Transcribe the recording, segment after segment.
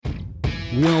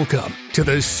Welcome to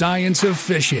the Science of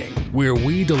Fishing, where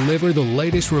we deliver the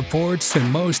latest reports and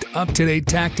most up-to-date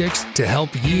tactics to help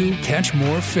you catch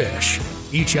more fish.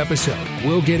 Each episode,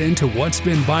 we'll get into what's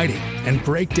been biting and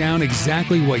break down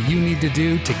exactly what you need to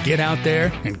do to get out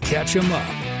there and catch them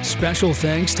up. Special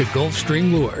thanks to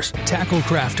Gulfstream Lures, Tackle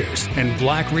Crafters, and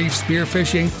Black Reef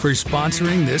Spearfishing for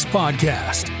sponsoring this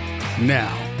podcast.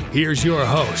 Now, here's your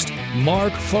host,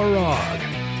 Mark Farag.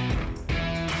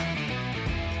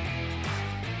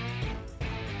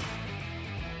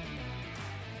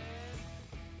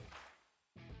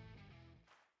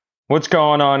 What's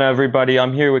going on, everybody?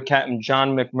 I'm here with Captain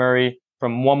John McMurray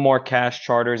from One More Cash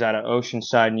Charters out of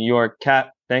Oceanside, New York.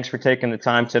 Cap, thanks for taking the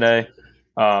time today.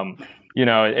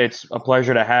 It's a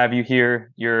pleasure to have you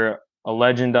here. You're a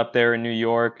legend up there in New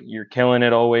York. You're killing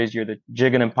it always. You're the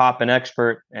jigging and popping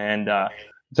expert, and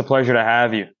it's a pleasure to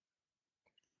have you.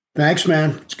 Thanks,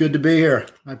 man. It's good to be here.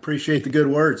 I appreciate the good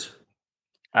words.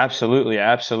 Absolutely.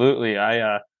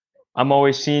 I'm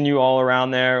always seeing you all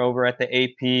around there over at the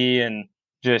AP and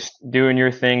just doing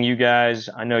your thing. You guys,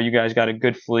 I know you guys got a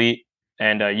good fleet,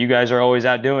 and you guys are always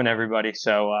out doing everybody.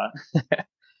 So,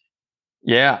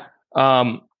 yeah.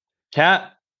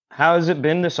 Kat, how has it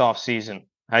been this off season?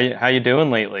 How you doing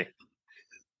lately?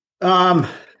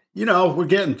 We're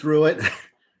getting through it.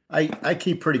 I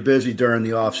keep pretty busy during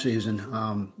the off season.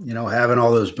 Having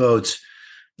all those boats,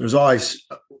 there's always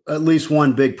at least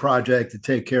one big project to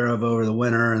take care of over the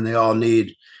winter, and they all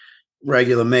need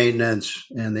regular maintenance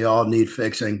and they all need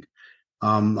fixing.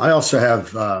 I also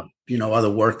have, other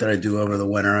work that I do over the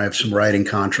winter. I have some writing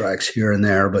contracts here and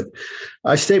there, but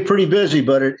I stay pretty busy,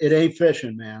 but it ain't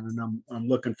fishing, man. And I'm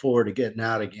looking forward to getting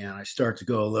out again. I start to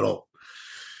go a little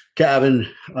cabin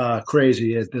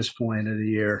crazy at this point of the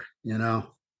year,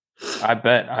 I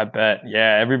bet.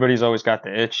 Yeah. Everybody's always got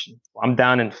the itch. I'm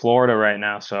down in Florida right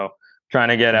now, so trying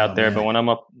to get out there. Man. But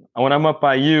when I'm up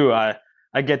by you,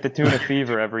 I get the tuna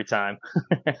fever every time.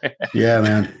 Yeah,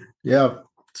 man. Yeah.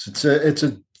 It's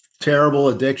a terrible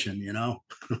addiction,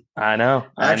 I know.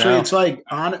 Actually, it's like,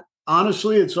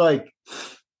 honestly, it's like,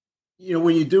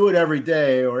 when you do it every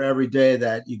day or every day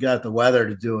that you got the weather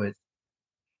to do it,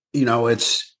 you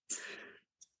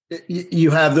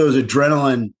have those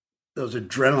adrenaline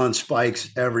spikes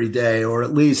every day, or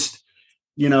at least,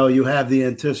 you have the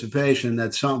anticipation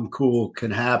that something cool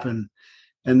can happen.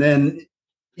 And then,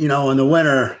 in the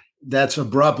winter, that's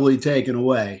abruptly taken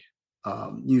away.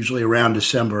 Usually around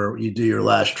December, you do your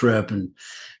last trip and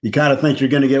you kind of think you're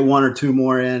going to get one or two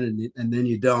more in, and then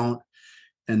you don't.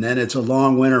 And then it's a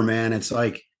long winter, man. It's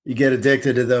like you get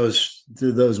addicted to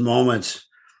those moments.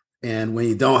 And when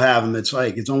you don't have them, it's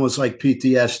almost like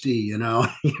PTSD,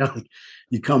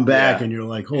 you come back and you're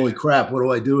like, holy crap, what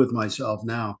do I do with myself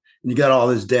now? And you got all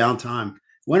this downtime.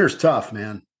 Winter's tough,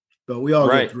 man, but we all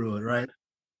get through it, right?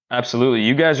 Absolutely.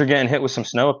 You guys are getting hit with some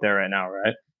snow up there right now,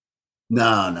 right?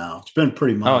 No. It's been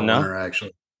pretty mild winter,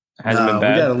 actually. Hasn't been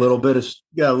bad. We got a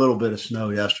little bit of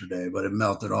snow yesterday, but it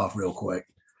melted off real quick.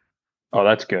 Oh,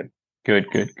 that's good.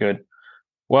 Good.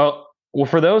 Well,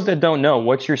 for those that don't know,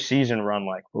 what's your season run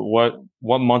like? What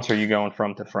months are you going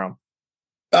from to from?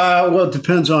 Well, it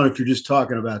depends on if you're just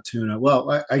talking about tuna.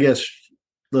 Well, I guess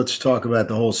let's talk about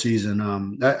the whole season.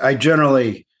 I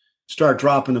generally start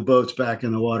dropping the boats back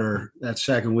in the water that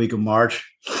second week of March.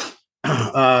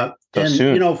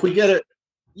 If we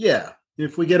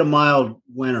get a mild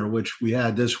winter, which we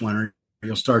had this winter,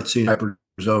 you'll start seeing peppers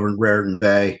over in Raritan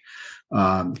Bay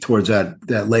towards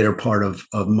that later part of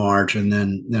March, and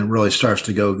then it really starts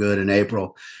to go good in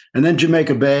April. And then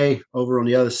Jamaica Bay over on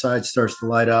the other side starts to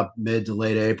light up mid to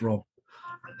late April.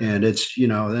 And it's,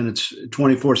 then it's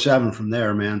 24/7 from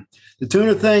there, man. The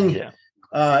tuna thing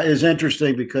is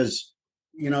interesting because,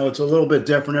 it's a little bit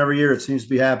different every year. It seems to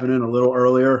be happening a little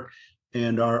earlier.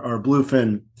 And our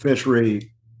bluefin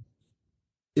fishery,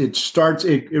 it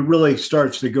really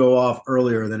starts to go off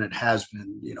earlier than it has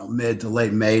been, mid to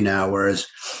late May now. Whereas,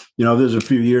 there's a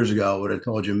few years ago, I would have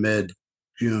told you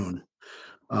mid-June.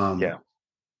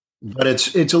 But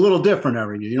it's a little different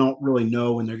every year. You don't really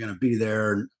know when they're going to be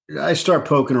there. I start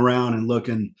poking around and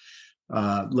looking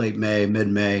late May,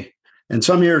 mid-May. And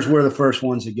some years we're the first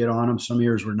ones to get on them. Some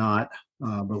years we're not.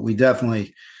 But we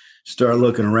definitely start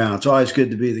looking around. It's always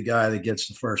good to be the guy that gets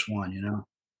the first one,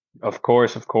 Of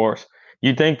course.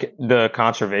 You think the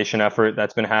conservation effort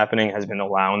that's been happening has been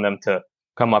allowing them to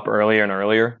come up earlier and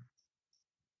earlier?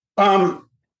 Or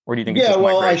do you think it's just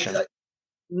migration?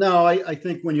 I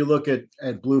think when you look at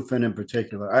bluefin in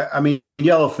particular, I mean,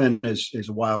 yellowfin is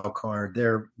a wild card.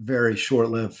 They're very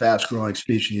short-lived, fast-growing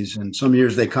species, and some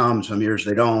years they come, some years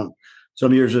they don't.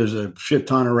 Some years there's a shit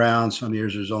ton around, some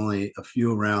years there's only a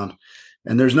few around.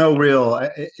 And there's no real,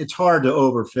 it's hard to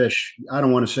overfish. I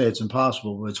don't want to say it's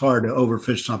impossible, but it's hard to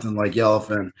overfish something like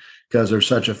yellowfin because they're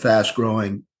such a fast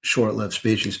growing, short lived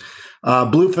species.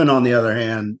 Bluefin, on the other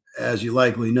hand, as you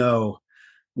likely know,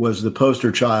 was the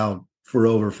poster child for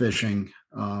overfishing.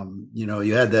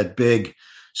 You had that big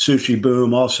sushi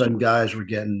boom. All of a sudden, guys were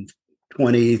getting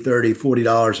 $20, $30,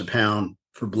 $40 a pound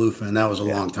for bluefin. That was a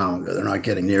long time ago. They're not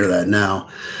getting near that now.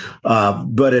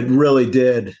 But it really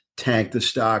did tank the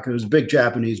stock. It was a big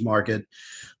Japanese market.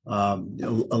 A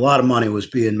lot of money was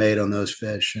being made on those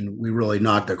fish, and we really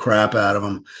knocked the crap out of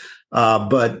them.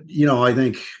 But I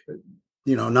think,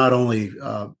 not only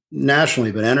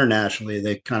nationally, but internationally,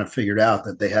 they kind of figured out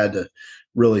that they had to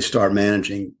really start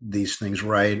managing these things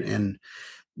right. And,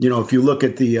 if you look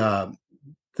at the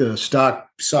stock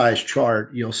size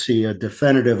chart, you'll see a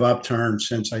definitive upturn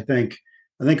since I think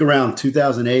around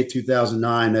 2008,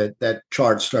 2009, that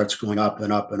chart starts going up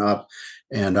and up and up.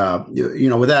 And,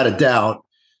 without a doubt,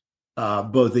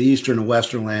 both the Eastern and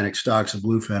Western Atlantic stocks of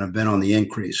bluefin have been on the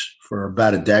increase for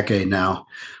about a decade now.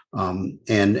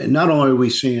 And not only are we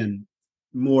seeing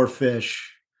more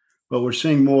fish, but we're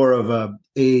seeing more of a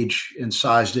age and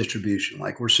size distribution.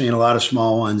 Like we're seeing a lot of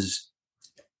small ones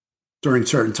during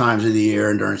certain times of the year,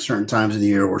 and during certain times of the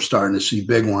year, we're starting to see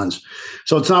big ones.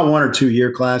 So it's not 1 or 2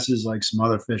 year classes like some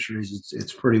other fisheries.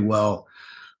 It's pretty well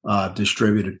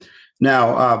distributed.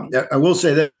 Now, I will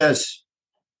say this: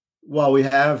 while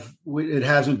it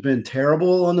hasn't been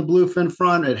terrible on the bluefin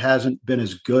front, it hasn't been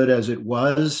as good as it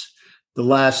was the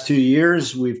last 2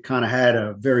 years. We've kind of had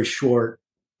a very short,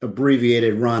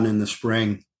 abbreviated run in the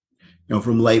spring,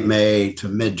 from late May to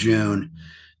mid-June,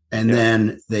 and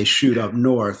then they shoot up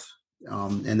north.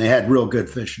 And they had real good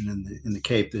fishing in the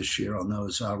Cape this year on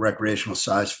those recreational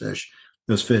size fish,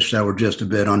 those fish that were just a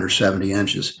bit under 70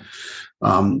 inches.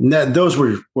 Those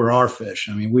were our fish.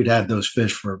 I mean, we'd had those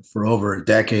fish for over a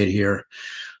decade here.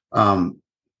 But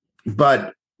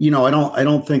I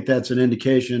don't think that's an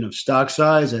indication of stock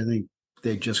size. I think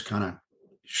they just kind of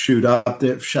shot up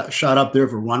there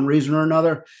for one reason or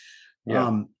another.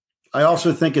 Yeah. I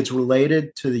also think it's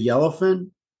related to the yellowfin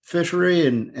fishery,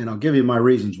 and I'll give you my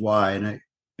reasons why. And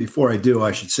before I do,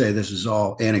 I should say this is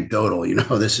all anecdotal.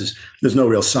 There's no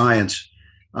real science.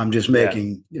 I'm just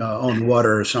making on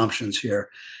water assumptions here.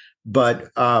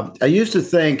 But I used to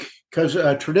think, because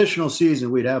a traditional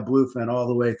season, we'd have bluefin all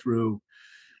the way through,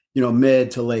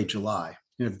 mid to late July.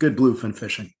 Good bluefin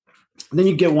fishing. And then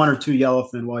you get 1 or 2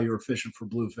 yellowfin while you were fishing for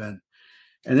bluefin,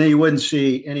 and then you wouldn't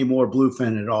see any more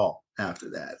bluefin at all after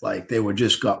that. Like they would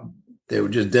just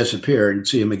disappear, and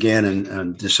see them again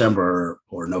in December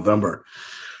or November.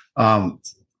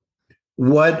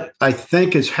 What I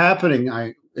think is happening,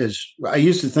 I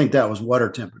used to think that was water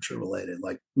temperature related,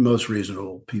 like most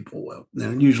reasonable people will.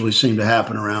 And it usually seemed to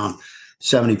happen around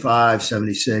 75,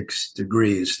 76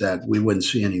 degrees that we wouldn't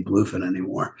see any bluefin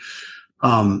anymore.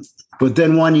 But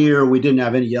then one year we didn't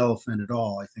have any yellowfin at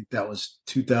all. I think that was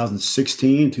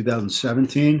 2016,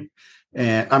 2017.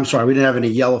 And I'm sorry, we didn't have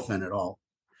any yellowfin at all.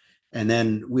 And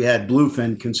then we had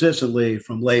bluefin consistently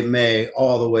from late May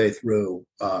all the way through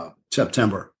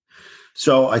September.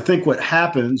 So I think what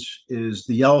happens is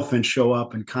the yellowfin show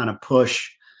up and kind of push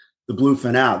the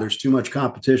bluefin out. There's too much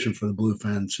competition for the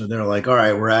bluefin. So they're like, all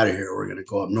right, we're out of here. We're going to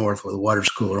go up north where the water's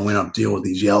cooler, and we don't deal with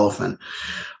these yellowfin.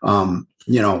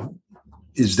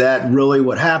 Is that really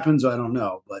what happens? I don't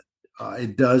know. But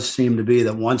it does seem to be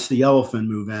that once the yellowfin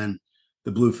move in,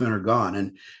 the bluefin are gone.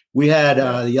 And we had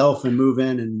the yellowfin move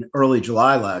in early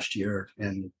July last year,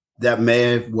 and that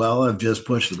may well have just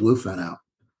pushed the bluefin out.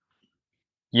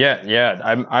 Yeah.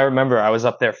 I remember I was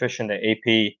up there fishing the AP,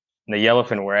 and the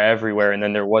yellowfin were everywhere, and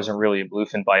then there wasn't really a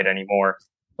bluefin bite anymore.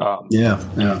 Yeah.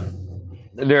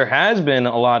 There has been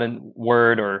a lot of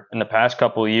word, or in the past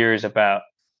couple of years, about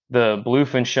the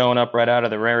bluefin showing up right out of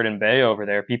the Raritan Bay over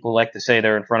there. People like to say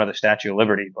they're in front of the Statue of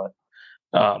Liberty, but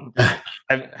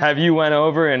have you went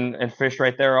over and fished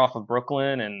right there off of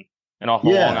Brooklyn and off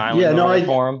of Long Island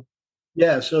for them?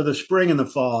 Yeah, so the spring and the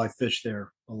fall I fished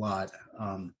there a lot.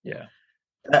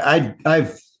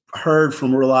 I've heard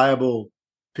from reliable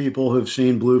people who've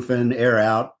seen bluefin air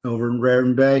out over in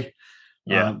Raritan Bay.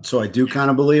 So I do kind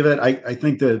of believe it. I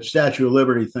think the Statue of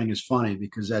Liberty thing is funny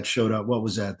because that showed up. What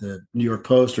was that? The New York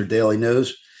Post or Daily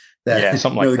News?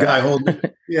 Something like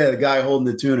that. The guy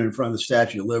holding the tuna in front of the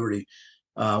Statue of Liberty.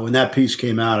 When that piece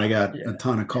came out, I got a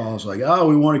ton of calls like, "Oh,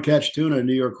 we want to catch tuna in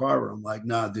New York Harbor." I'm like,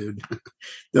 "Nah, dude,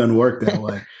 doesn't work that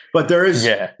way." But there's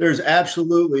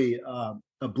absolutely a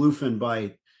bluefin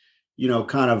bite,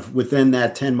 kind of within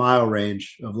that 10-mile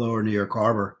range of lower New York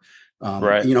Harbor.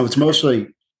 Right. It's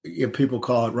mostly people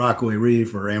call it Rockaway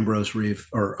Reef or Ambrose Reef,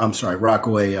 or I'm sorry,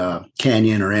 Rockaway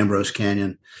Canyon or Ambrose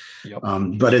Canyon. Yep.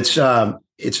 But it's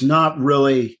not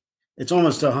really. It's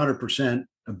almost 100%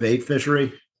 a bait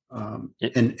fishery, and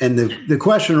the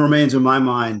question remains in my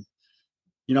mind.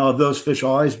 Have those fish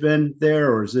always been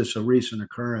there, or is this a recent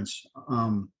occurrence?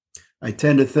 I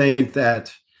tend to think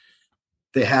that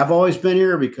they have always been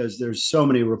here because there's so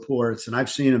many reports, and I've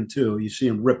seen them too. You see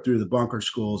them rip through the bunker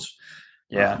schools,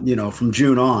 from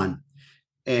June on.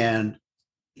 And,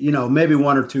 maybe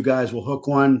one or two guys will hook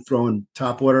one throwing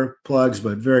topwater plugs,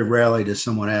 but very rarely does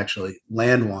someone actually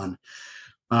land one.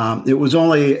 It was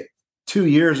only 2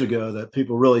 years ago that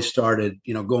people really started,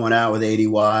 going out with 80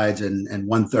 wides and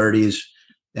 130s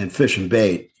and fishing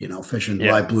bait, fishing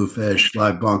live bluefish,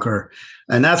 live bunker.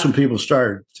 And that's when people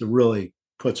started to really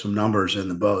put some numbers in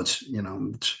the boats.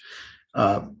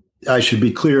 I should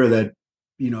be clear that,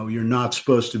 you're not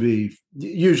supposed to be,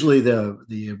 usually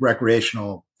the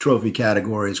recreational trophy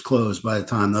category is closed by the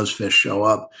time those fish show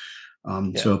up.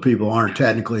 So people aren't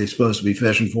technically supposed to be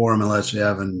fishing for them unless they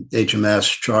have an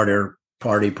HMS charter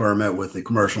party permit with the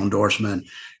commercial endorsement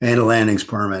and a landings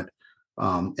permit.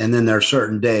 And then there are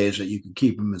certain days that you can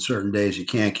keep them and certain days you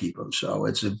can't keep them. So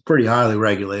it's a pretty highly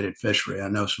regulated fishery. I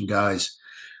know some guys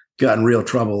got in real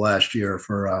trouble last year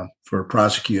for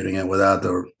prosecuting it without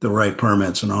the right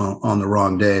permits and on the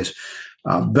wrong days.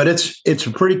 But it's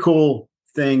a pretty cool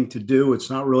thing to do.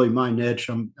 It's not really my niche.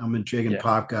 I'm a jig and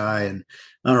pop guy, and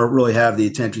I don't really have the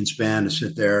attention span to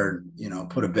sit there and,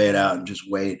 put a bait out and just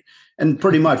wait. And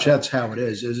pretty much that's how it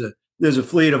is. There's a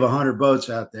fleet of 100 boats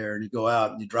out there, and you go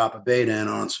out and you drop a bait in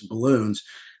on some balloons,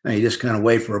 and you just kind of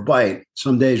wait for a bite.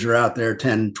 Some days you're out there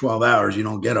 10, 12 hours, you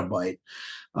don't get a bite.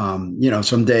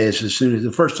 Some days, as soon as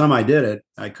the first time I did it,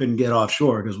 I couldn't get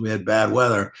offshore because we had bad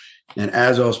weather. And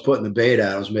as I was putting the bait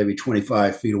out, I was maybe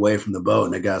 25 feet away from the boat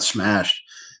and it got smashed.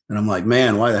 And I'm like,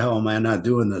 man, why the hell am I not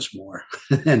doing this more?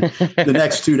 And the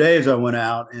next 2 days I went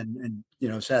out and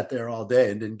sat there all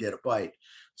day and didn't get a bite.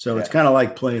 So it's kind of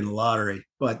like playing the lottery,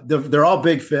 but they're all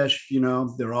big fish.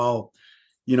 They're all,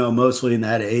 mostly in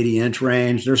that 80-inch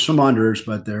range. There's some unders,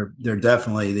 but they're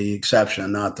definitely the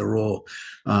exception, not the rule.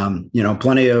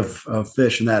 Plenty of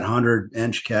fish in that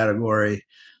 100-inch category.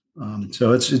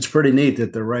 So it's pretty neat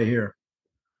that they're right here.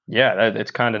 Yeah,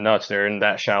 it's kind of nuts. They're in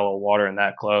that shallow water and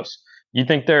that close. You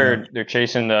think they're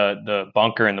chasing the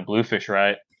bunker and the bluefish,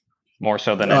 right? More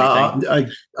so than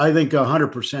anything. I think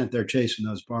 100% they're chasing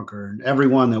those bunker, and every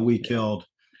one that we killed.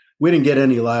 We didn't get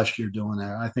any last year doing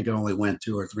that. I think it only went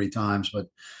 2 or 3 times, but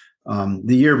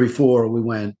the year before we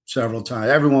went several times.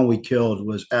 Everyone we killed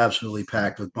was absolutely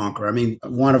packed with bunker. I mean,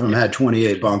 one of them had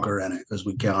 28 bunker in it because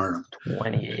we counted them.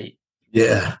 28.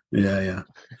 Yeah.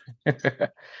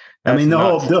 I mean,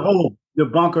 the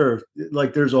bunker,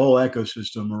 like there's a whole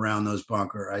ecosystem around those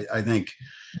bunker. I think,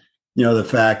 the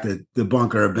fact that the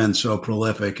bunker have been so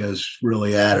prolific has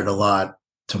really added a lot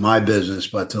to my business,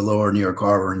 but to Lower New York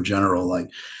Harbor in general. Like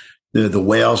the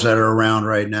whales that are around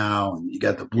right now, and you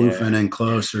got the bluefin in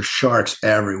close. There's sharks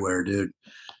everywhere, dude.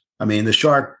 I mean, the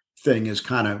shark thing is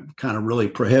kind of really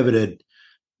prohibited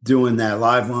doing that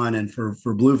live line. And for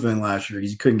bluefin last year,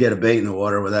 you couldn't get a bait in the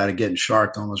water without it getting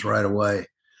sharked almost right away.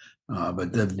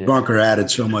 But the bunker added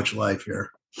so much life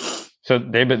here. So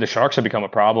the sharks have become a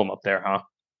problem up there, huh?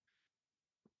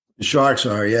 The sharks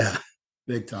are,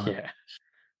 big time. Yeah.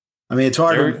 I mean, it's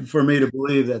hard for me to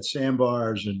believe that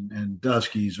sandbars and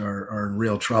duskies are in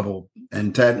real trouble.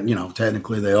 And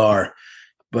technically they are,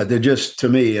 but they're just, to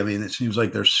me, I mean, it seems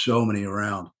like there's so many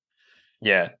around.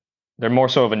 Yeah. They're more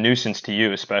so of a nuisance to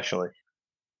you, especially.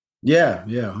 Yeah.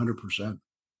 100%.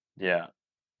 Yeah.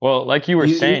 Well, like you were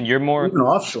saying, you're more even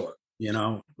offshore,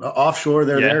 offshore,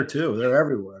 they're there too. They're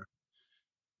everywhere.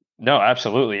 No,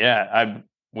 absolutely. Yeah.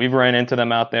 We've ran into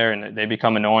them out there and they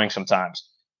become annoying sometimes,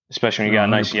 especially when you got 100%.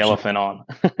 A nice yellowfin on.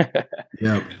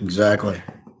 Yeah, exactly.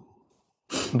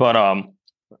 But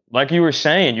like you were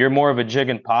saying, you're more of a jig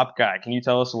and pop guy. Can you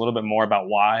tell us a little bit more about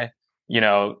why?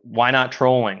 Why not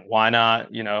trolling? Why not,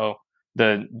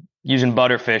 the using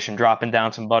butterfish and dropping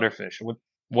down some butterfish?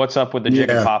 What's up with the jig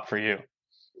and pop for you?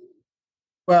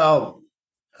 Well,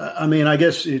 I mean, I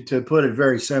guess to put it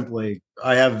very simply,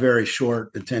 I have very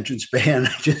short attention span.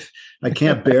 I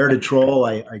can't bear to troll.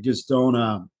 I just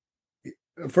don't.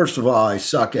 First of all, I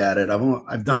suck at it.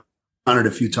 I've done it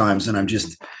a few times, and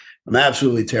I'm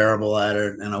absolutely terrible at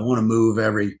it. And I want to move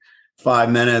every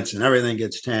 5 minutes, and everything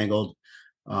gets tangled.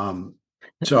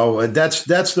 So that's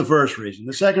the first reason.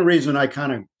 The second reason,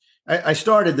 I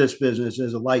started this business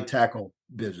as a light tackle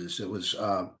business. It was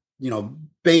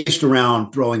based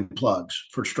around throwing plugs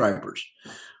for stripers.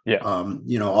 Yeah.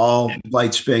 All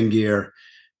light spin gear.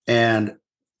 And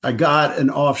I got an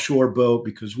offshore boat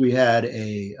because we had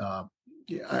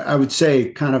I would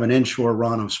say kind of an inshore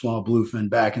run of small bluefin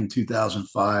back in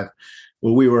 2005.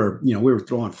 Well, we were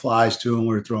throwing flies to them.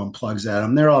 We were throwing plugs at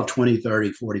them. They're all 20,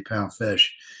 30, 40-pound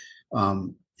fish.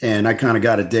 And I kind of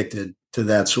got addicted to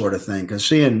that sort of thing because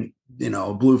seeing, a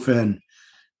bluefin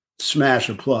smash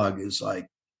a plug is like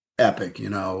epic.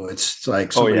 It's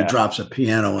like somebody drops a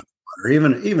piano in or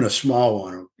even a small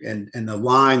one and the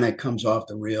line that comes off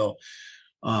the reel.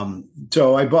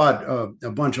 So I bought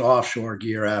a bunch of offshore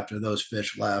gear after those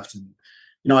fish left. And,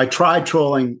 I tried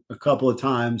trolling a couple of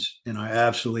times and I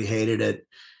absolutely hated it.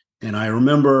 And I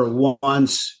remember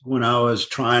once when I was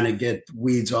trying to get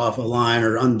weeds off a line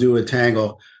or undo a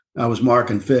tangle, I was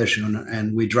marking fish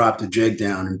and we dropped a jig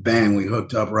down and bang, we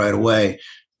hooked up right away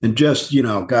and just,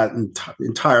 got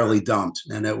entirely dumped.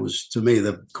 And it was, to me,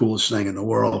 the coolest thing in the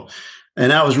world.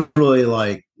 And that was really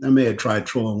like, I may have tried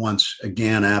trolling once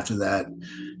again after that,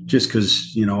 just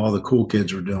because, all the cool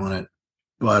kids were doing it.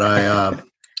 But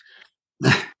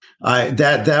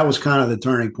that was kind of the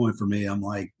turning point for me. I'm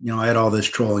like, I had all this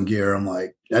trolling gear. I'm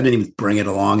like, I didn't even bring it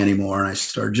along anymore. And I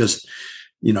started just,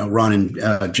 running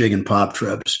jig and pop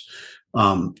trips.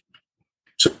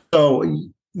 So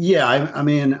yeah,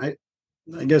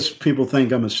 I guess people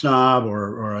think I'm a snob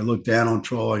or I look down on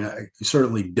trolling. I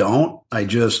certainly don't. I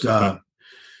just,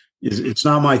 it's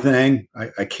not my thing.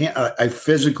 I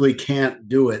physically can't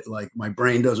do it. Like my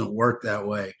brain doesn't work that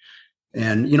way.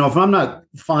 And, if I'm not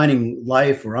finding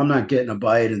life or I'm not getting a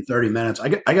bite in 30 minutes, I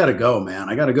got to go, man.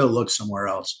 I got to go look somewhere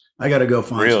else. I got to go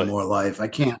find some more life. I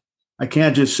can't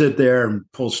just sit there and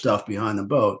pull stuff behind the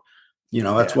boat.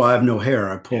 That's why I have no hair.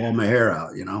 I pull all my hair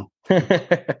out,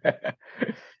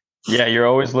 Yeah, you're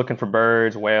always looking for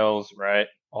birds, whales, right?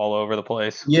 All over the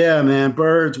place. Yeah, man.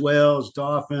 Birds, whales,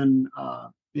 dolphin,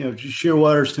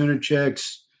 shearwaters, tuna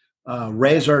chicks.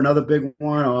 Rays are another big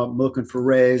one. I'm looking for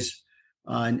rays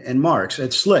and marks.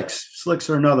 And slicks. Slicks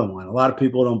are another one. A lot of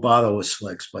people don't bother with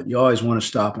slicks, but you always want to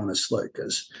stop on a slick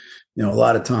because, a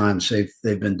lot of times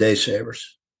they've been day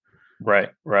savers. Right.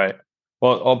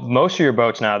 Well, most of your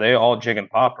boats now, they all jig and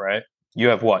pop, right? You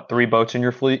have what, 3 boats in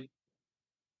your fleet?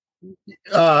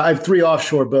 I have 3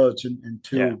 offshore boats and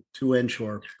two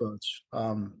inshore boats.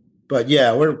 But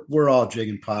yeah, we're all jig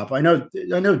and pop. I know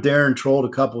Darren trolled a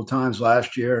couple of times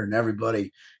last year, and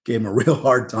everybody gave him a real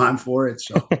hard time for it.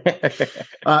 So,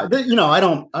 I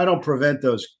don't prevent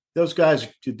those guys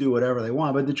to do whatever they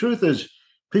want. But the truth is,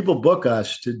 people book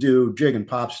us to do jig and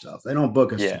pop stuff. They don't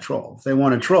book us to troll. If they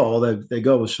want to troll, they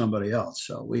go with somebody else.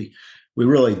 So we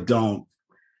really don't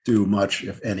do much,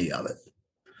 if any, of it.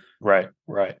 Right.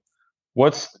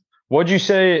 What'd you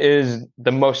say is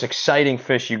the most exciting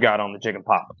fish you got on the jig and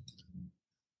pop?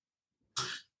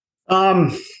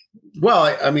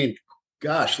 Well,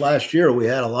 gosh, last year we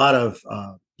had a lot of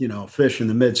fish in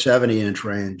the mid 70-inch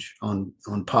range on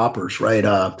poppers, right?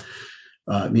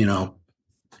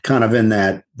 Kind of in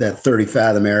that 30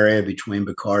 fathom area between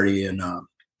Bacardi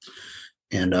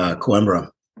and Coimbra.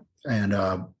 And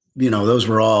those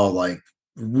were all like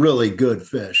really good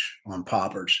fish on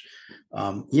poppers.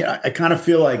 I kind of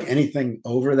feel like anything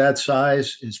over that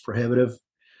size is prohibitive.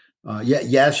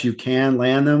 Yes, you can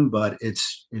land them, but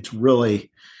it's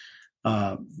really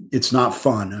it's not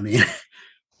fun.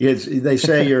 They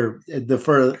say for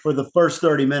the first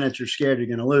 30 minutes you're scared you're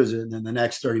going to lose it, and then the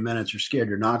next 30 minutes you're scared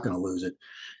you're not going to lose it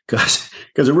because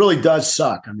it really does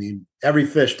suck. Every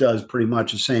fish does pretty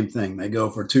much the same thing. They go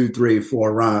for 2, 3,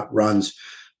 4 runs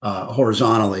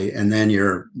horizontally, and then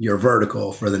you're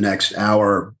vertical for the next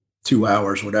hour, 2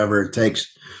 hours, whatever it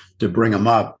takes to bring them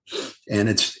up. And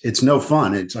it's no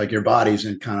fun. It's like your body's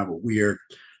in kind of a weird,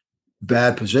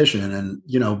 bad position. And,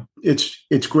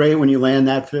 it's great when you land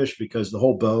that fish because the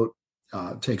whole boat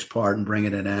takes part in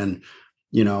bringing it in,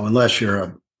 unless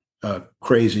you're a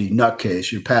crazy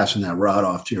nutcase, you're passing that rod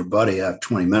off to your buddy after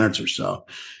 20 minutes or so.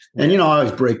 And, I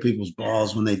always break people's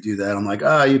balls when they do that. I'm like,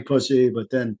 you pussy. But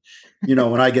then,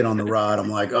 when I get on the rod, I'm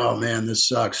like, oh man, this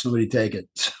sucks. Somebody take it.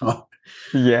 So,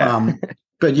 yeah.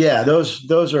 But yeah,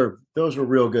 those were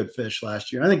real good fish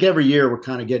last year. I think every year we're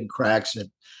kind of getting cracks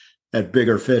at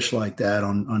bigger fish like that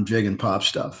on jig and pop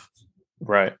stuff.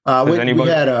 Right. We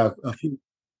had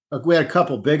we had a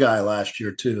couple big eye last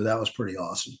year too. That was pretty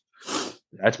awesome.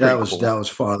 That was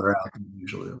farther out than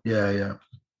usually. Yeah.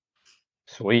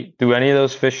 Sweet. Do any of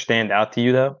those fish stand out to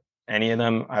you though? Any of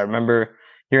them? I remember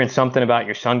hearing something about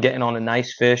your son getting on a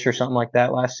nice fish or something like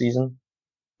that last season.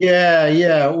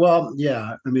 Yeah. Well,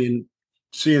 yeah.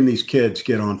 Seeing these kids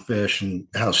get on fish and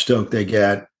how stoked they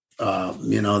get,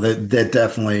 that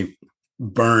definitely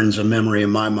burns a memory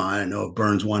in my mind. I know it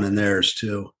burns one in theirs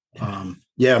too.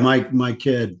 My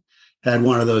kid had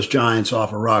one of those giants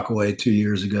off of Rockaway 2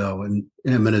 years ago, and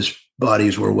him and his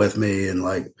buddies were with me, and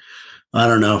like, I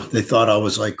don't know, they thought I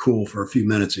was like cool for a few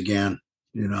minutes again.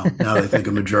 Now they think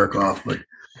I'm a jerk off, but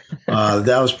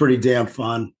that was pretty damn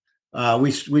fun.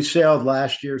 We sailed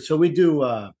last year, so we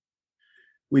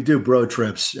do bro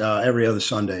trips every other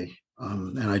Sunday.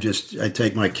 And I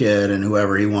take my kid and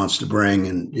whoever he wants to bring,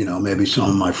 and maybe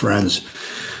some of my friends.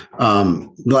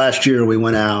 Last year we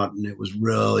went out and it was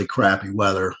really crappy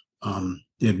weather.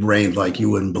 It rained like you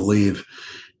wouldn't believe,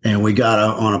 and we got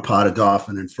out on a potted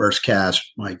dolphin. And first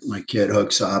cast, my kid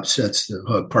hooks up, sets the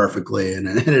hook perfectly, and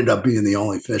it ended up being the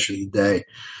only fish of the day.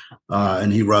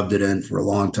 And he rubbed it in for a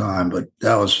long time, but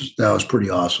that was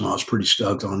pretty awesome. I was pretty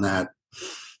stoked on that.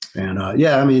 And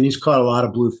he's caught a lot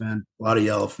of bluefin, a lot of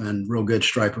yellowfin, real good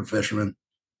striper fisherman,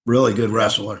 really good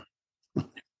wrestler.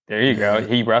 There you go.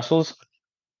 He wrestles?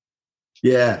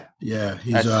 Yeah.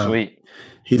 He's That's sweet.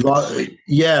 He lost.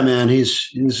 Yeah, man.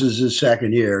 This is his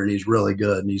second year, and he's really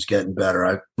good, and he's getting better.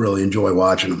 I really enjoy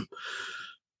watching him.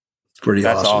 Pretty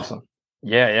That's awesome. awesome.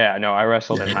 Yeah. No, I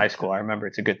wrestled in high school. I remember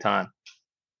it's a good time.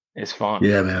 It's fun.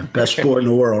 Yeah, man. Best sport in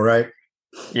the world, right?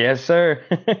 Yes, sir.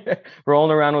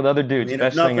 Rolling around with other dudes.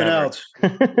 Best if nothing thing ever. else,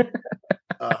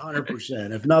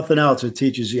 100%. If nothing else, it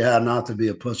teaches you how not to be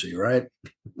a pussy, right?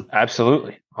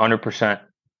 Absolutely, 100%.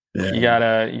 Yeah. You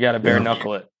gotta bare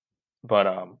knuckle it.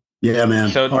 But yeah, man.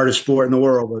 So, hardest sport in the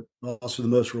world, but also the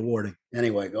most rewarding.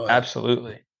 Anyway, go ahead.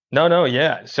 Absolutely. No,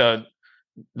 yeah. So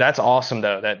that's awesome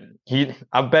though.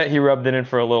 I bet he rubbed it in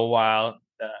for a little while.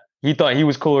 He thought he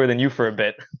was cooler than you for a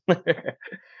bit.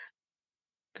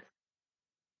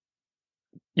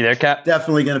 You there, Cap?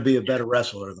 Definitely going to be a better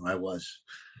wrestler than I was.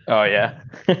 Oh yeah.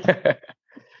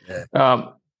 Yeah.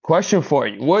 Question for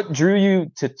you: what drew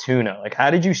you to tuna? Like,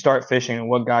 how did you start fishing, and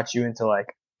what got you into like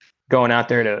going out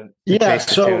there to chase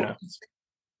the tuna?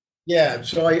 Yeah,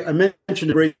 so I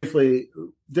mentioned it briefly.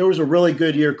 There was a really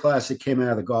good year class that came out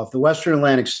of the Gulf. The Western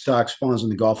Atlantic stock spawns in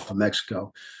the Gulf of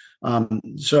Mexico.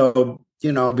 So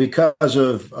because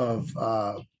of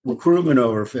recruitment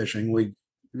overfishing,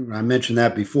 I mentioned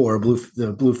that before.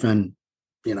 The bluefin,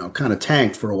 kind of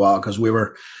tanked for a while because we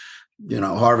were,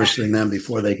 harvesting them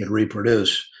before they could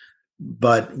reproduce.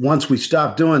 But once we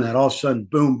stopped doing that, all of a sudden,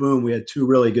 boom, boom, we had two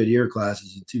really good year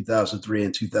classes in 2003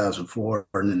 and 2004.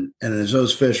 And as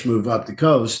those fish move up the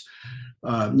coast,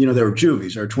 they were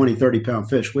juvies, or 20, 30-pound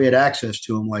fish. We had access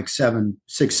to them like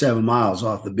 6, 7 miles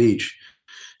off the beach.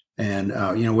 And,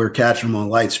 we were catching them on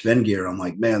light spin gear. I'm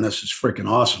like, man, this is freaking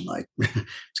awesome. Like,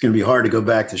 it's going to be hard to go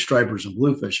back to stripers and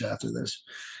bluefish after this.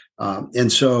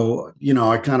 And so,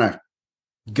 I kind of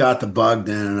got the bug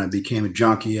then, and I became a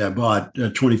junkie. I bought a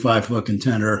 25-foot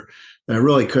contender that I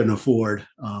really couldn't afford.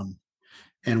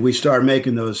 And we started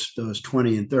making those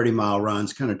 20 and 30-mile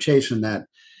runs, kind of chasing that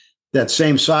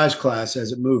same size class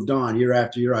as it moved on year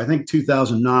after year. I think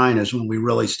 2009 is when we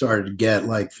really started to get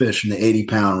like fish in the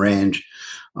 80-pound range.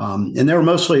 And they were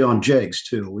mostly on jigs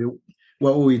too.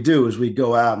 What we do is we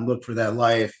go out and look for that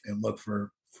life and look for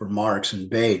marks and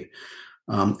bait.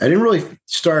 I didn't really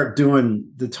start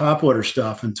doing the topwater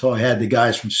stuff until I had the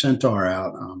guys from Centaur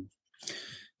out.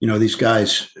 These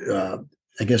guys, I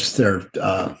guess they're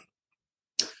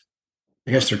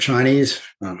Chinese.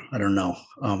 I don't know.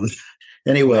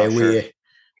 Anyway,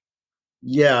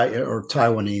 or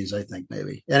Taiwanese, I think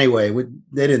maybe. Anyway,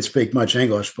 they didn't speak much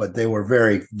English, but they were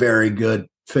very, very good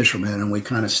fishermen, and we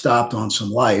kind of stopped on some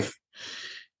life.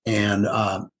 And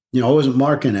I wasn't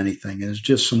marking anything. It was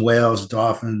just some whales,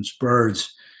 dolphins,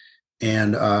 birds,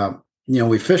 and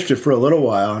we fished it for a little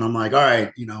while. And I'm like, all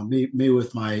right, me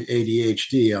with my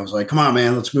ADHD, I was like, come on,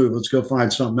 man, let's move, let's go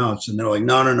find something else. And they're like,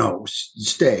 no,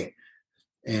 stay.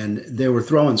 And they were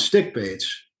throwing stick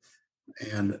baits,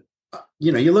 and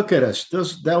you look at us.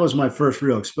 That was my first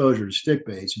real exposure to stick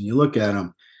baits, and you look at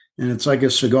them, and it's like a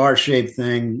cigar-shaped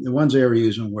thing. The ones they were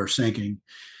using were sinking.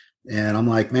 And I'm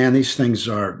like, man, these things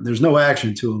there's no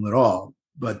action to them at all.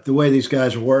 But the way these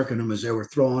guys were working them is they were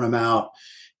throwing them out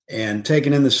and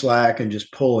taking in the slack and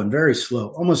just pulling very slow,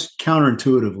 almost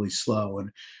counterintuitively slow.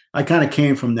 And I kind of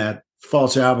came from that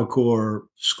false albacore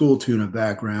school tuna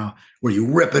background where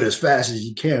you rip it as fast as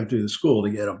you can through the school to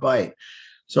get a bite.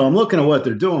 So I'm looking at what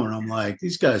they're doing. I'm like,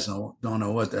 these guys don't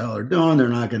know what the hell they're doing. They're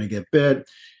not going to get bit.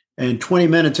 And 20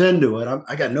 minutes into it,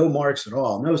 I got no marks at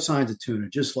all, no signs of tuna,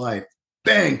 just like,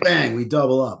 bang, bang, we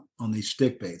double up on these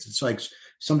stick baits. It's like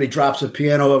somebody drops a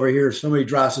piano over here, somebody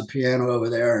drops a piano over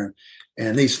there,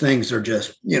 and these things are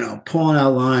just, pulling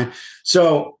out line.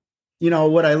 So,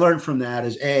 what I learned from that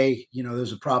is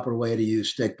there's a proper way to use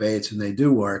stick baits, and they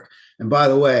do work. And by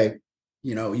the way,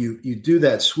 you do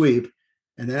that sweep,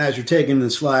 And then as you're taking the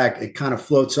slack, it kind of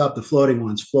floats up. The floating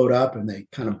ones float up and they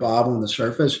kind of bob on the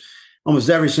surface.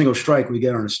 Almost every single strike we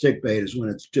get on a stick bait is when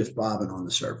it's just bobbing on the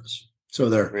surface. So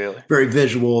they're Really? very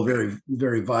visual, very,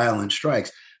 very violent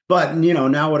strikes. But,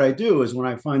 now what I do is when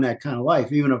I find that kind of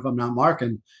life, even if I'm not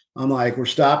marking, I'm like, we're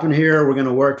stopping here. We're going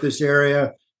to work this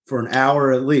area for an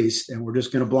hour at least, and we're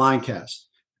just going to blind cast.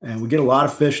 And we get a lot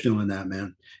of fish doing that,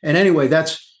 man. And anyway,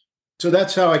 that's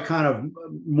how I kind of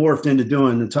morphed into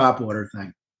doing the topwater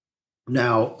thing.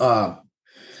 Now,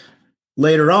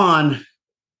 later on,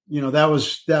 that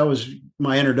was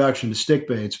my introduction to stick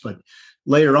baits. But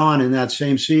later on in that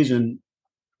same season,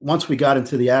 once we got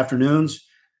into the afternoons,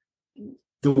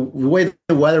 the way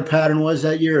the weather pattern was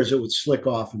that year is it would slick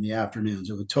off in the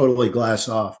afternoons. It would totally glass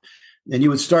off. And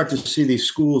you would start to see these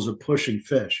schools of pushing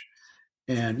fish.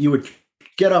 And you would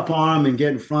get up on them and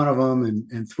get in front of them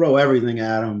and throw everything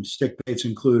at them, stick baits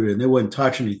included, and they wouldn't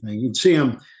touch anything. You'd see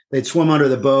them, they'd swim under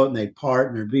the boat and they'd part,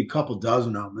 and there'd be a couple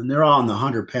dozen of them, and they're all in the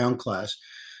 100-pound class.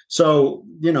 So,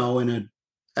 in an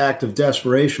act of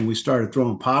desperation, we started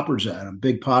throwing poppers at them,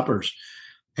 big poppers.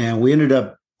 And we ended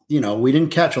up, we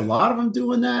didn't catch a lot of them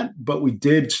doing that, but we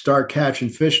did start catching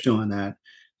fish doing that.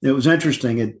 It was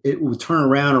interesting. It would turn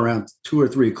around 2 or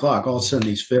 3 o'clock. All of a sudden,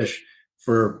 these fish,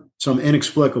 for some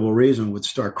inexplicable reason, would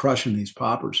start crushing these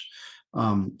poppers.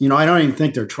 I don't even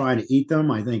think they're trying to eat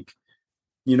them. I think,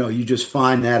 you just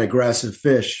find that aggressive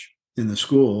fish in the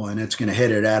school, and it's going to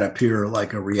hit it at a pier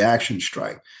like a reaction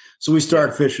strike. So we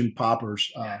started fishing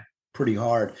poppers pretty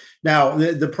hard. Now,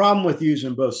 the problem with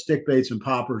using both stick baits and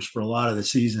poppers for a lot of the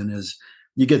season is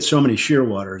you get so many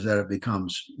shearwaters that it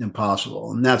becomes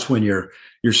impossible. And that's when your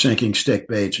sinking stick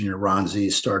baits and your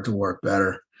Ronzis start to work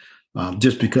better,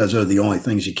 just because they're the only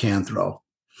things you can throw.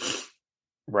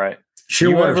 Right.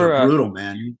 Shearwaters are brutal,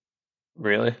 man.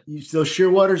 Really? Those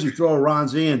shearwaters, you throw a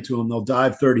Ronzi into them, they'll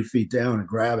dive 30 feet down and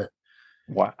grab it.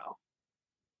 Wow.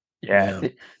 Yeah.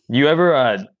 You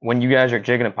ever, when you guys are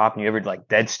jigging and popping, you ever like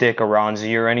dead stick a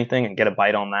Ronzi or anything and get a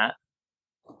bite on that?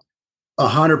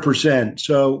 100%.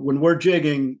 So when we're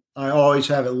jigging, I always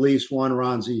have at least one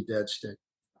Ronzi dead stick.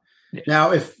 Yeah.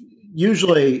 Now, if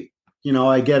usually,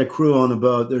 I get a crew on the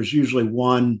boat, there's usually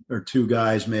 1 or 2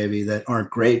 guys maybe that aren't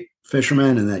great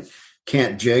fishermen and that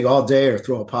can't jig all day or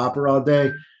throw a popper all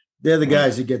day. They're the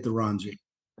guys that get the Ronzi.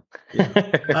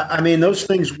 Yeah. I mean, those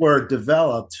things were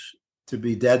developed to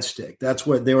be dead stick. That's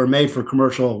what they were made for,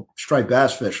 commercial striped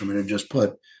bass fishermen, and just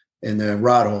put in the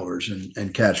rod holders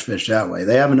and catch fish that way.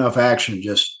 They have enough action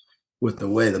just with the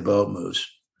way the boat moves.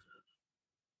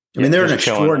 I mean, they're an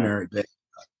extraordinary bait.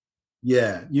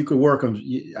 Yeah, you could work them.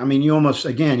 I mean, you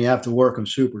have to work them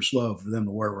super slow for them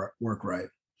to work right.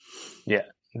 Yeah,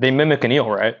 they mimic an eel,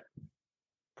 right?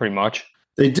 Pretty much.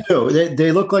 They do.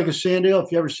 They look like a sand eel.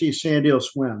 If you ever see a sand eel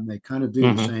swim, they kind of do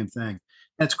the same thing.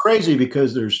 And it's crazy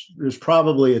because there's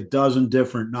probably a dozen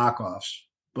different knockoffs,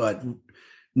 but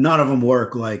none of them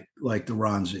work like the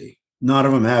Ronzi. None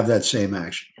of them have that same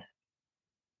action.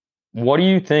 What do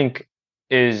you think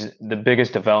is the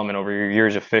biggest development over your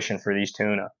years of fishing for these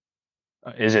tuna?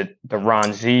 Is it the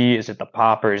Ronzi? Is it the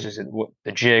poppers? Is it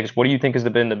the jigs? What do you think has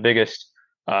been the biggest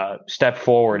step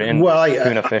forward in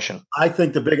tuna fishing? I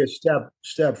think the biggest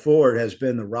step forward has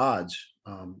been the rods.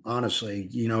 Honestly,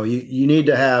 you need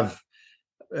to have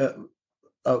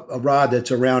a rod that's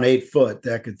around 8 foot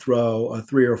that could throw a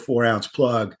 3 or 4 ounce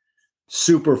plug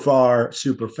super far,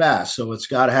 super fast. So it's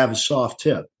got to have a soft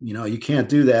tip. You can't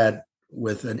do that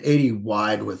with an 80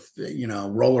 wide with,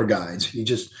 roller guides. You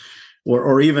just,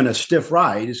 or even a stiff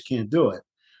rod, you just can't do it.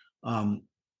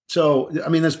 So, I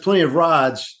mean, there's plenty of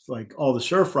rods, like all the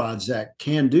surf rods, that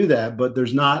can do that, but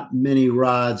there's not many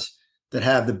rods that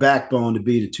have the backbone to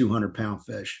beat a 200-pound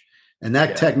fish. And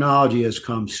that technology has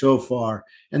come so far.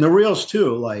 And the reels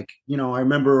too, like, I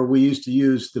remember we used to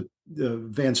use the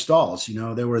Van Stalls,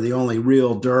 they were the only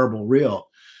real durable reel.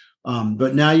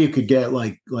 But now you could get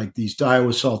like these Daiwa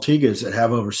Saltigas that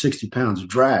have over 60 pounds of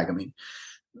drag. I mean,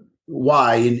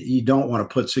 why? You don't want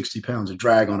to put 60 pounds of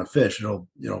drag on a fish. It'll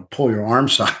pull your arm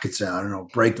sockets out and it'll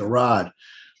break the rod.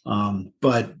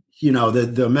 But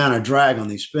the amount of drag on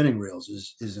these spinning reels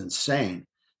is insane.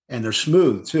 And they're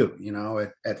smooth too.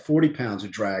 At 40 pounds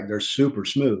of drag, they're super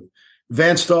smooth.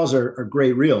 Van Stalls are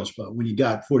great reels, but when you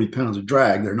got 40 pounds of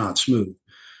drag, they're not smooth.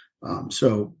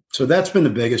 So that's been the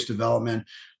biggest development.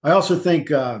 I also think,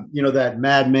 that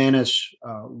Mad Manus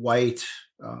white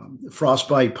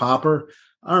frostbite popper,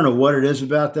 I don't know what it is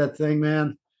about that thing,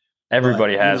 man.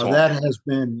 Everybody has one. That has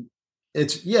been,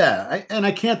 and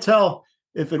I can't tell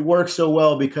if it works so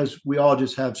well because we all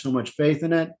just have so much faith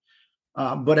in it.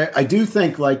 But I do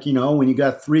think, when you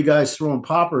got 3 guys throwing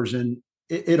poppers and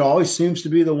it always seems to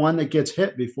be the one that gets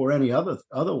hit before any other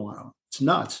one. It's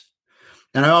nuts.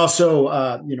 And I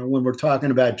also, when we're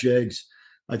talking about jigs,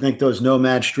 I think those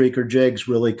nomad streaker jigs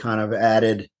really kind of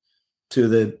added to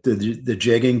the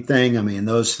jigging thing. I mean,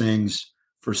 those things,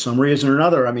 for some reason or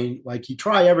another, I mean, like you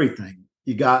try everything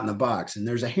you got in the box, and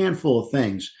there's a handful of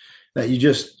things that you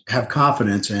just have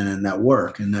confidence in and that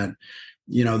work. And that,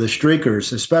 the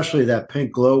streakers, especially that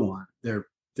pink glow one, they're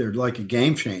like a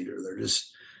game changer. They're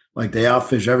just like they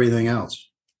outfish everything else.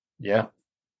 Yeah.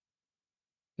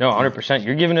 No, 100%.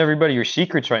 You're giving everybody your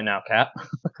secrets right now, Cap.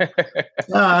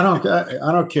 No, I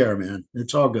don't care, man.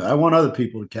 It's all good. I want other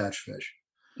people to catch fish.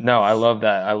 No, I love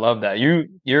that. I love that.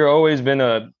 You're always been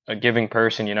a giving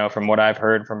person, from what I've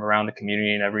heard from around the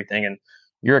community and everything. And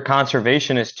you're a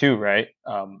conservationist too, right?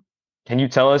 Can you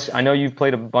tell us? I know you've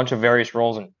played a bunch of various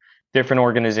roles in different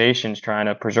organizations trying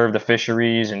to preserve the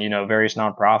fisheries and various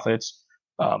nonprofits.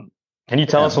 Can you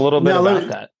tell us a little bit about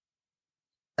that?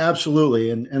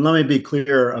 Absolutely. And let me be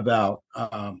clear about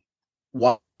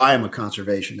why I'm a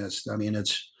conservationist. I mean,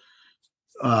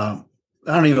 I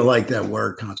don't even like that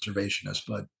word conservationist,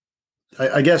 but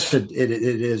I guess it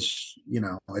is,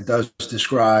 it does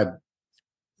describe,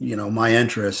 my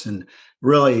interest, and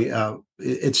really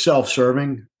it's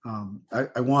self-serving.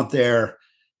 I want there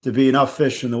to be enough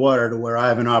fish in the water to where I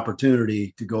have an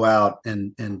opportunity to go out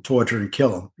and torture and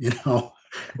kill them,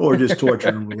 or just torture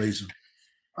and release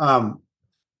them.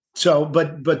 So,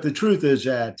 but the truth is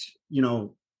that,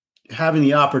 having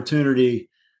the opportunity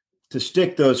to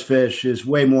stick those fish is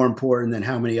way more important than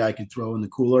how many I can throw in the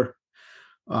cooler.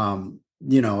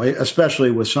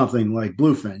 Especially with something like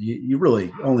bluefin, you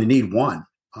really only need one.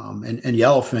 And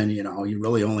yellowfin, you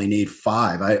really only need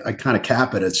 5. I kind of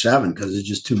cap it at 7 because it's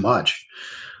just too much.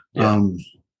 Yeah.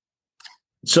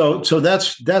 So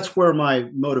that's where my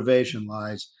motivation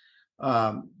lies.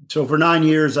 So for 9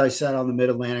 years, I sat on the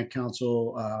Mid-Atlantic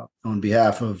Council on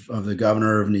behalf of the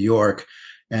governor of New York,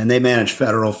 and they manage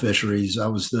federal fisheries. I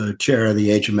was the chair of the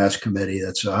HMS committee.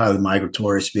 That's a highly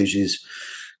migratory species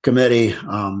committee.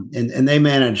 And they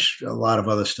manage a lot of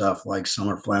other stuff like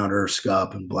summer flounder,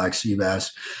 scup, and black sea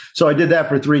bass. So I did that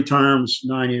for 3 terms,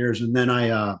 9 years. And then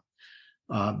I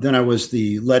was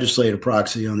the legislative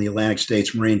proxy on the Atlantic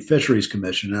States Marine Fisheries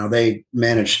Commission. Now they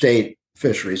manage state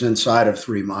fisheries inside of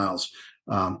 3 miles,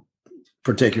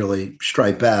 particularly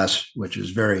striped bass, which is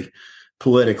very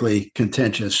politically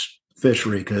contentious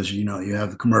fishery because, you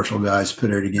have the commercial guys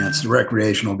pitted against the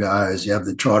recreational guys. You have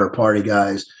the charter party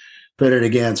guys pitted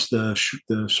against the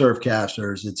surf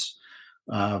casters. It's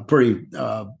pretty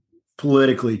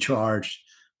politically charged.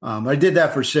 I did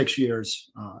that for 6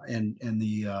 years, and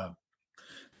the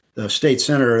state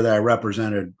senator that I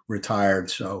represented retired.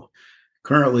 So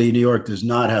currently, New York does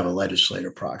not have a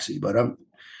legislative proxy, but I'm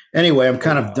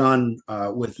kind of done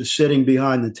with the sitting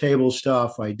behind the table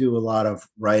stuff. I do a lot of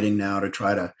writing now to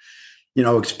try to,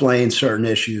 explain certain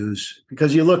issues,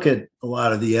 because you look at a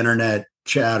lot of the internet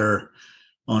chatter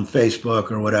on Facebook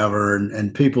or whatever,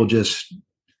 and people just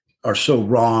are so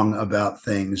wrong about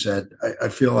things that I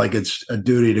feel like it's a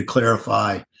duty to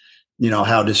clarify,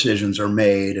 how decisions are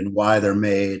made and why they're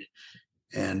made.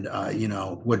 And,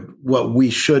 what we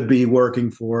should be working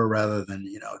for, rather than,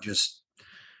 just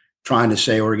trying to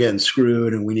say we're getting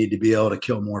screwed and we need to be able to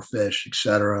kill more fish, et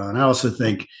cetera. And I also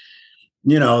think,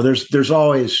 there's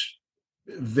always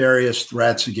various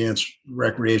threats against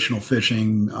recreational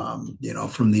fishing,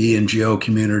 from the ENGO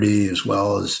community, as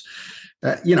well as,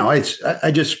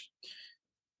 I just,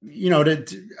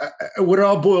 what it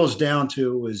all boils down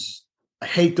to is I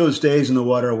hate those days in the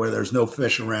water where there's no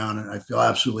fish around and I feel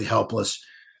absolutely helpless.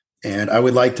 And I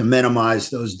would like to minimize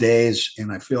those days.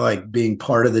 And I feel like being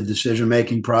part of the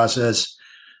decision-making process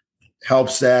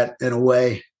helps that in a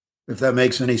way, if that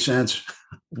makes any sense.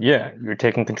 Yeah. You're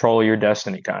taking control of your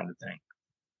destiny kind of thing.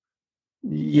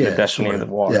 Yeah. The destiny of the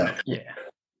water. Yeah.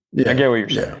 I get what you're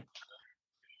saying.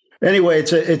 Anyway,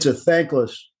 it's a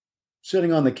thankless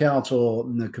sitting on the council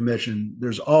and the commission.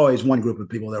 There's always one group of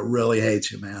people that really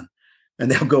hates you, man. And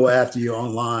they'll go after you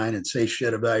online and say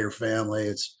shit about your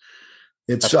family.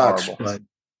 It sucks, horrible. But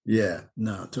yeah,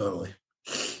 no, totally.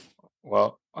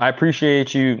 Well, I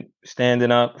appreciate you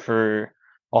standing up for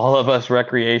all of us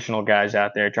recreational guys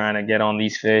out there trying to get on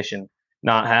these fish and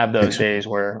not have those days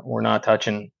where we're not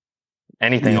touching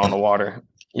anything on the water,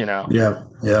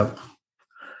 Yeah.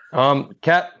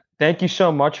 Capt, thank you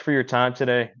so much for your time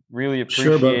today. Really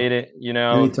appreciate it.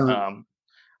 Anytime.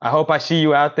 I hope I see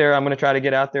you out there. I'm going to try to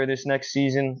get out there this next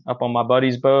season up on my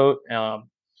buddy's boat.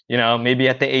 Maybe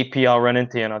at the AP I'll run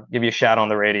into you and I'll give you a shout on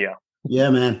the radio.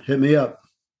 Yeah, man. Hit me up.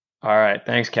 All right.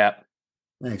 Thanks, Capt.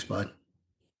 Thanks, bud.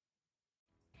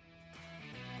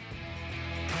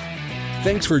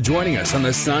 Thanks for joining us on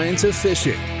the Science of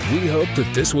Fishing. We hope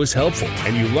that this was helpful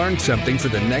and you learned something for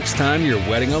the next time you're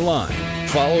wetting a line.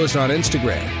 Follow us on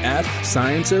Instagram at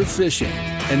Science of Fishing.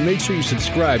 And make sure you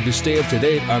subscribe to stay up to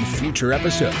date on future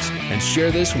episodes and share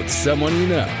this with someone you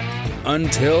know.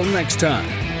 Until next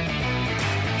time.